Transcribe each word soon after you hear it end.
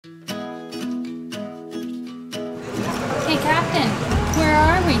Hey Captain, where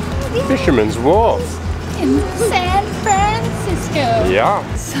are we? Fisherman's Wharf. In San Francisco.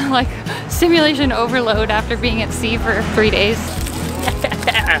 Yeah. So like simulation overload after being at sea for 3 days.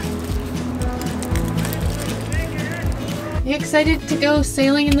 You excited to go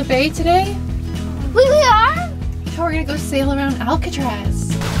sailing in the bay today? We are? Yeah, we're gonna go sail around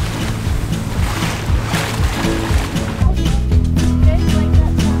Alcatraz.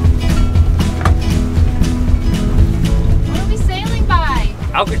 What are we sailing by?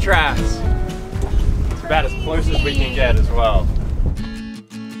 Alcatraz. It's about as close as we can get as well.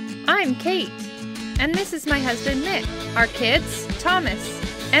 I'm Kate, and this is my husband Mick, our kids, Thomas,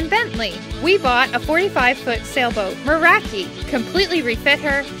 and Bentley. We bought a 45-foot sailboat, Meraki, completely refit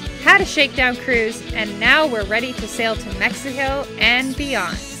her, had a shakedown cruise, and now we're ready to sail to Mexico and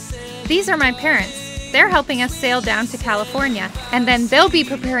beyond. These are my parents. They're helping us sail down to California, and then they'll be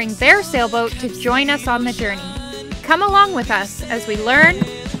preparing their sailboat to join us on the journey. Come along with us as we learn,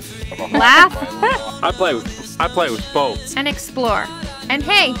 laugh, I play with boats. and explore. And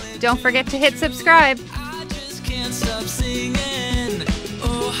hey, don't forget to hit subscribe. Can't stop singing.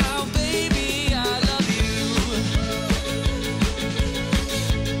 Oh, how baby I love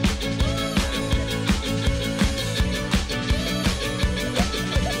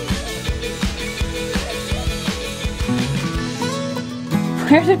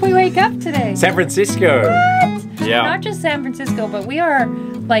Where did we wake up today? San Francisco. What? Yeah. Not just San Francisco, but we are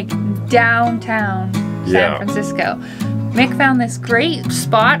like downtown San Francisco. Mick found this great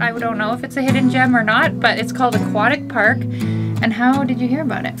spot. I don't know if it's a hidden gem or not, but it's called Aquatic Park. And how did you hear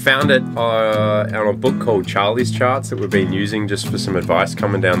about it? Found it on a book called Charlie's Charts that we've been using just for some advice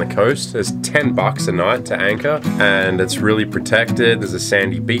coming down the coast. There's $10 a night to anchor, and it's really protected. There's a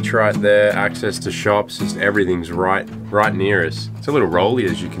sandy beach right there, access to shops, just everything's right near us. It's a little rolly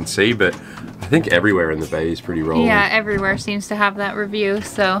as you can see, but I think everywhere in the bay is pretty rolling. Yeah, everywhere seems to have that review.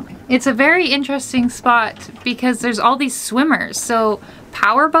 So it's a very interesting spot because there's all these swimmers. So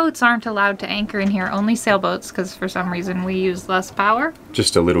power boats aren't allowed to anchor in here, only sailboats, because for some reason we use less power.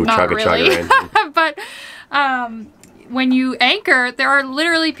 Just a little Not chugga really. engine. But when you anchor, there are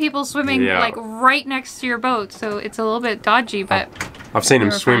literally people swimming like right next to your boat. So it's a little bit dodgy, but I've seen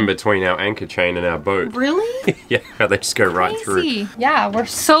them swim fine. between our anchor chain and our boat. Really? Yeah, they just go right through. Yeah, we're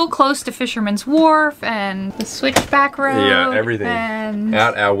so close to Fisherman's Wharf and the Switchback Road. Yeah, everything. And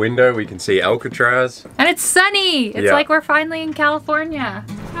Out our window, we can see Alcatraz. it's sunny. It's Yeah. like we're finally in California.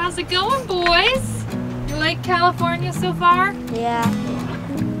 How's it going, boys? You like California so far? Yeah.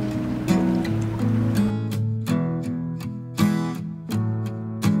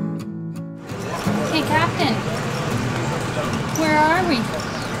 Hey, Captain. Where are we?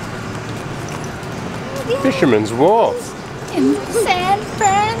 Fisherman's Wharf. In San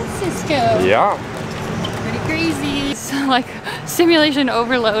Francisco. Yeah. Pretty crazy. So like simulation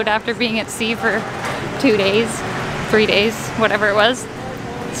overload after being at sea for 2 days, 3 days, whatever it was.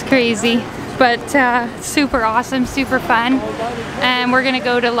 It's crazy, but super awesome, super fun. And we're gonna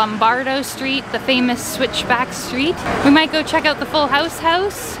go to Lombardo Street, the famous Switchback Street. We might go check out the Full House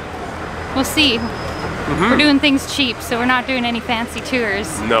house. We'll see. We're doing things cheap, so we're not doing any fancy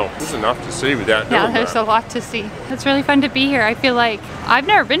tours. No, there's enough to see without doing Yeah, there's that. a lot to see. It's really fun to be here. I feel like I've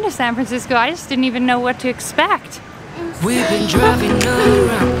never been to San Francisco. I just didn't even know what to expect. We've been driving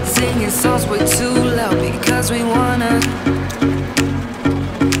around, singing songs way too loud because we wanna.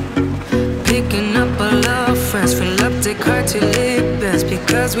 Picking up all our friends, fill up the car till it bends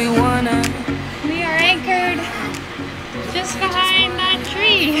because we wanna. We are anchored just behind that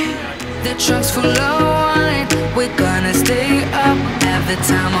tree. The trunk's full of wine, we're gonna stay up at the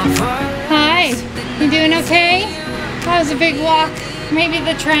time of our Hi, you doing okay? That was a big walk. Maybe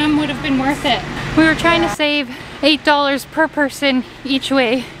the tram would have been worth it. We were trying to save $8 per person each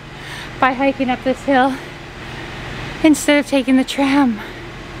way by hiking up this hill instead of taking the tram.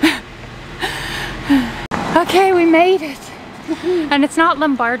 Okay, we made it. And it's not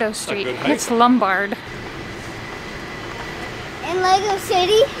Lombardo Street, it's Lombard. In Lego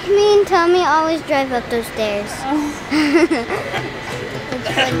City, me and Tommy always drive up those stairs.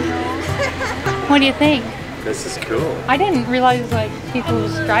 What do you think? This is cool. I didn't realize like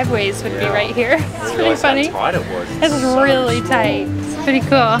people's driveways would be right here. It's pretty funny. How tight it was. It's really tight. It's pretty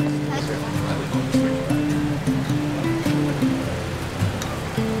cool.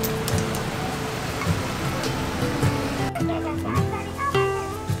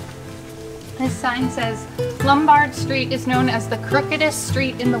 This sign says, Lombard Street is known as the crookedest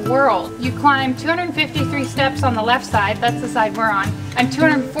street in the world. You climb 253 steps on the left side, that's the side we're on, and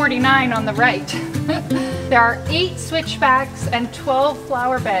 249 on the right. There are 8 switchbacks and 12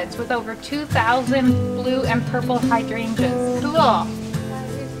 flower beds with over 2,000 blue and purple hydrangeas. Cool.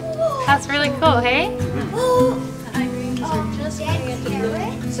 That's really cool, hey? The hydrangeas are just getting into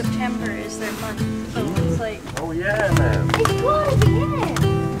bloom. September is their month. So it's like... Oh yeah, man. It's gotta be it.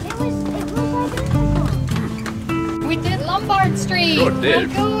 It was like We did Lombard Street. Sure did.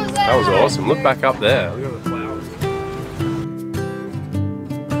 How cool was That was awesome. Look back up there. Look at the flowers.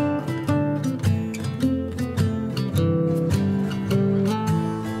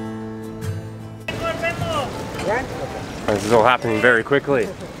 This is all happening very quickly.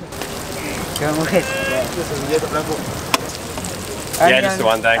 Go ahead. Yeah, just the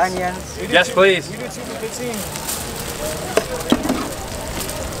one, thanks. Onions. Yes, please.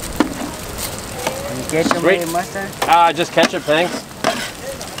 Ketchup Sweet. and mustard. Just ketchup, thanks.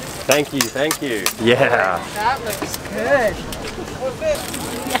 Thank you, thank you. Yeah. That looks good.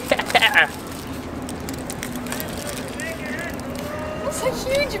 That's a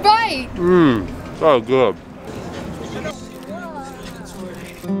huge bite. Mmm, so good.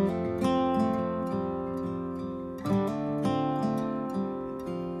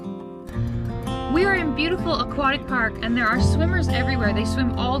 We are in beautiful aquatic park and there are swimmers everywhere. They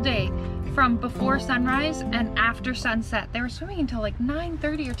swim all day from before sunrise and after sunset. They were swimming until like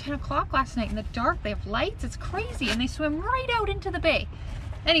 9:30 or 10 o'clock last night in the dark. They have lights, it's crazy, and they swim right out into the bay.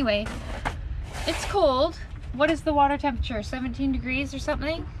 Anyway, it's cold. What is the water temperature? 17 degrees or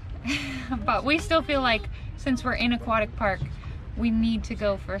something? But we still feel like since we're in aquatic park, we need to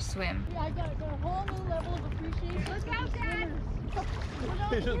go for a swim. Yeah, I got a whole new level of appreciation. Look out, Dad!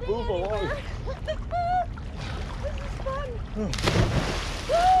 You just move along. This is fun!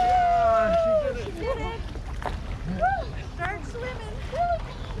 She did it! Start swimming!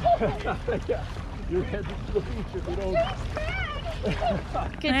 Yeah, your head is looking if you don't.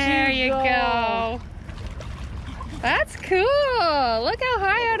 There you go. That's cool. Look how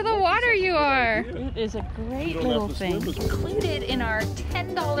high out of the water you are. It is a great little thing. Included in our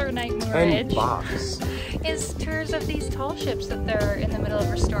 $10 a night mortgage is tours of these tall ships that they're in the middle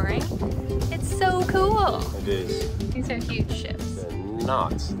of restoring. It's so cool. It is. These are huge ships. They're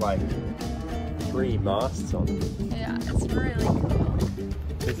nuts, like 3 masts on them. Yeah, it's really cool.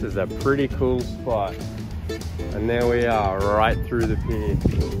 This is a pretty cool spot. And there we are, right through the pier.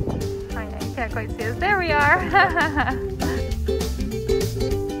 I know, you can't quite see us. There we are.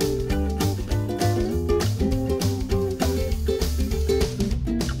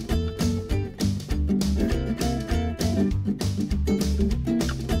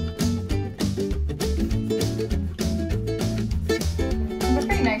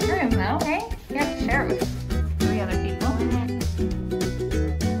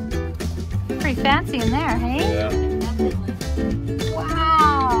 Fancy in there, hey? Yeah.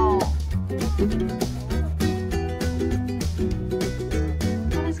 Wow!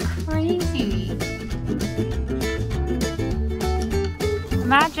 That is crazy.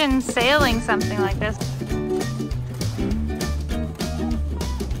 Imagine sailing something like this.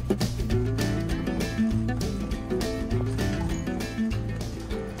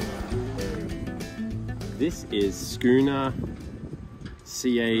 This is schooner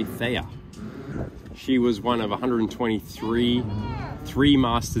C.A. Thayer. She was one of 123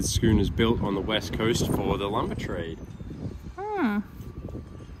 3-masted schooners built on the west coast for the lumber trade.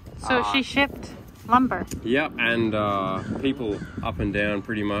 So she shipped lumber. Yep, and people up and down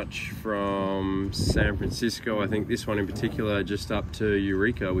pretty much from San Francisco, I think this one in particular, just up to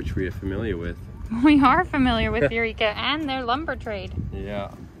Eureka, which we are familiar with. We are familiar with Eureka and their lumber trade.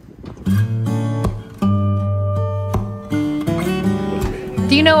 Yeah.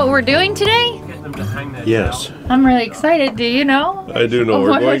 Do you know what we're doing today? Yes, I'm really excited. Do you know? I do know. What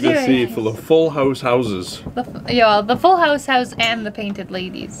We're going we're to see doing? for the Full House houses. The Full House house and the Painted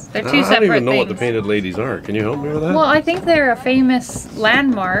Ladies. They're two I separate don't even know things. what the Painted Ladies are. Can you help me with that? Well, I think they're a famous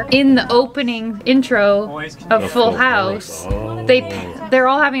landmark. In the opening intro of Full House, Oh. they're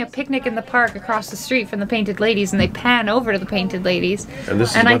all having a picnic in the park across the street from the Painted Ladies, and they pan over to the Painted Ladies. And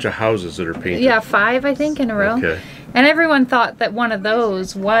this is a bunch of houses that are painted. Yeah, 5 I think in a row. Okay. And everyone thought that one of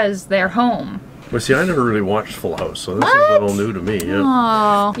those was their home. Well, see, I never really watched Full House, so this is a little new to me. Yeah.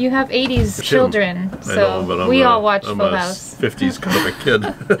 Oh, you have 80s children, I know, but so I'm we all a- watch I'm Full a House. 50s kind of a kid.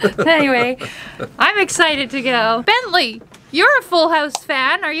 Anyway, I'm excited to go. Bentley, you're a Full House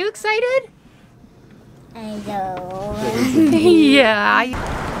fan. Are you excited? I know. Yeah.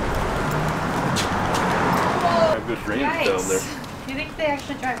 Good drainage down there. You think they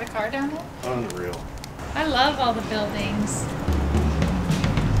actually drive a car down there? Unreal. I love all the buildings.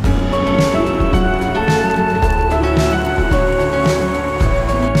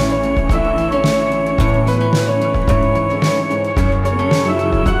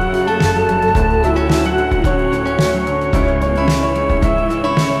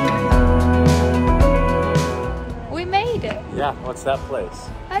 We made it. Yeah, what's that place?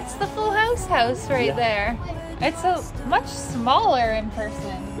 That's the Full House house right there. It's a much smaller in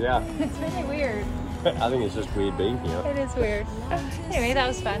person. Yeah. It's really weird. I think it's just weird being here. It is weird. Anyway, that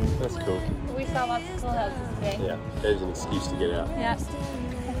was fun. That's cool. We saw lots of cool houses today. Yeah, there's an excuse to get out. Yeah.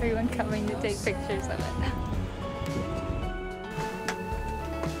 Everyone coming to take pictures of it.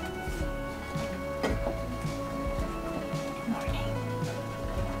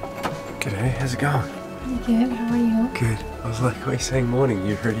 G'day, how's it going? Good, how are you? Good. I was like, why are you saying morning?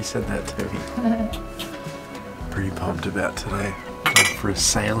 You already said that to me. Pretty pumped about today. Going for a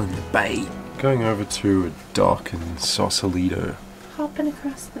sail in the bay. Going over to a dock in Sausalito. Hopping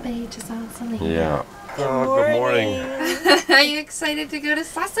across the bay to Sausalito. Yeah. Good morning. Are you excited to go to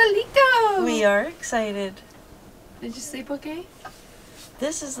Sausalito? We are excited. Did you sleep okay?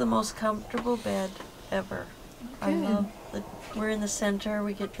 This is the most comfortable bed ever. I Good. love that we're in the center.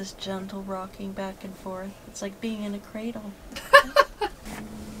 We get this gentle rocking back and forth. It's like being in a cradle.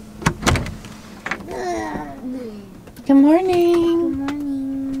 Good morning. Good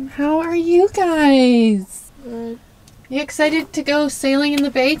morning. How are you guys? Good. You excited to go sailing in the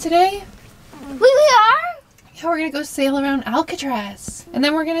bay today? We are? Yeah, we're gonna go sail around Alcatraz. And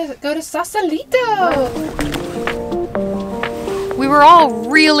then we're gonna go to Sausalito. We were all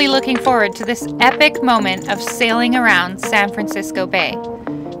really looking forward to this epic moment of sailing around San Francisco Bay.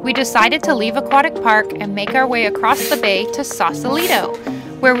 We decided to leave Aquatic Park and make our way across the bay to Sausalito,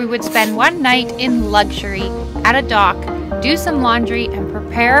 where we would spend one night in luxury at a dock, do some laundry, and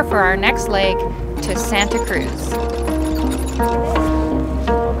prepare for our next leg to Santa Cruz.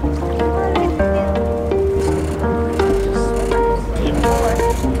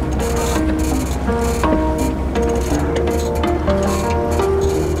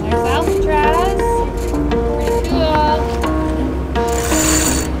 There's Alcatraz. Pretty cool.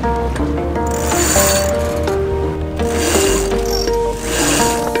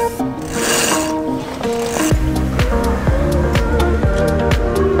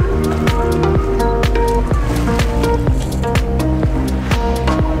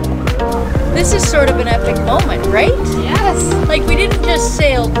 This is sort of an epic moment, right? Yes. Like we didn't just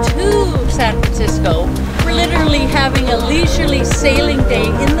sail to San Francisco. We're literally having a leisurely sailing day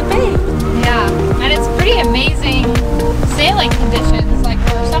in the bay. Yeah, and it's pretty amazing sailing conditions. Like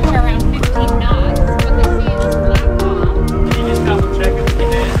we're somewhere around 15 knots, but the sea is black calm. Can you just double check it with your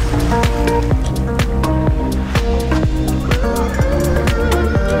hands?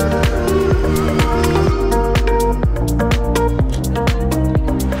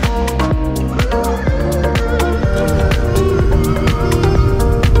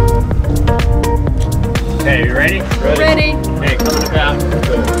 Okay, you ready? Ready? Okay, coming about.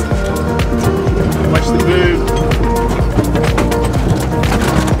 Watch the boob.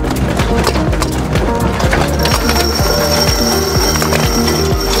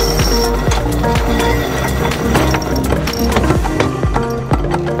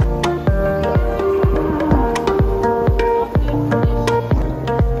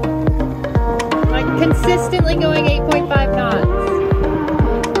 Like consistently going 8.5 knots.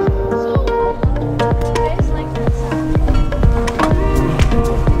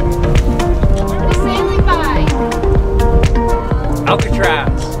 What are we sailing by?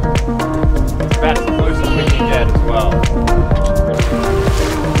 Alcatraz. It's about as close as we can get as well.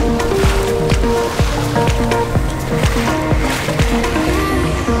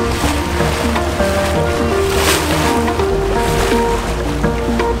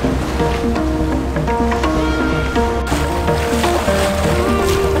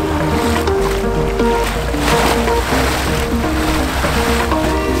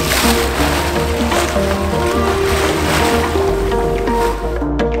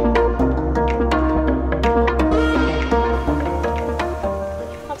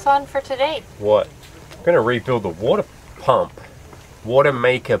 What's on for today? What? I'm gonna rebuild the water pump. Water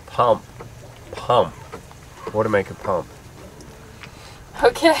maker pump. Pump. Water maker pump.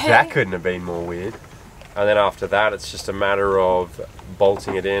 Okay. That couldn't have been more weird. And then after that, it's just a matter of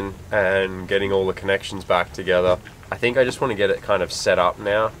bolting it in and getting all the connections back together. I think I just want to get it kind of set up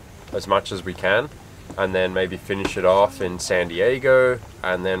now as much as we can, and then maybe finish it off in San Diego,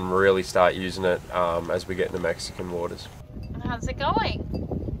 and then really start using it as we get into Mexican waters. How's it going?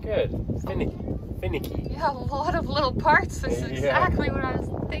 Good. finicky. Yeah, a lot of little parts. This is exactly what I was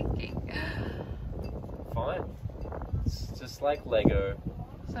thinking. Fine. It's just like Lego.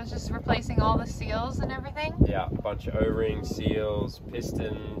 So it's just replacing all the seals and everything? Yeah, a bunch of O-rings, seals,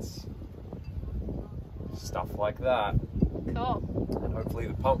 pistons, stuff like that. Cool. And hopefully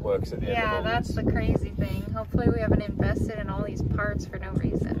the pump works at the end of all Yeah, that's the crazy thing. Hopefully we haven't invested in all these parts for no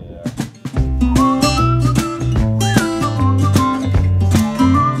reason. Yeah.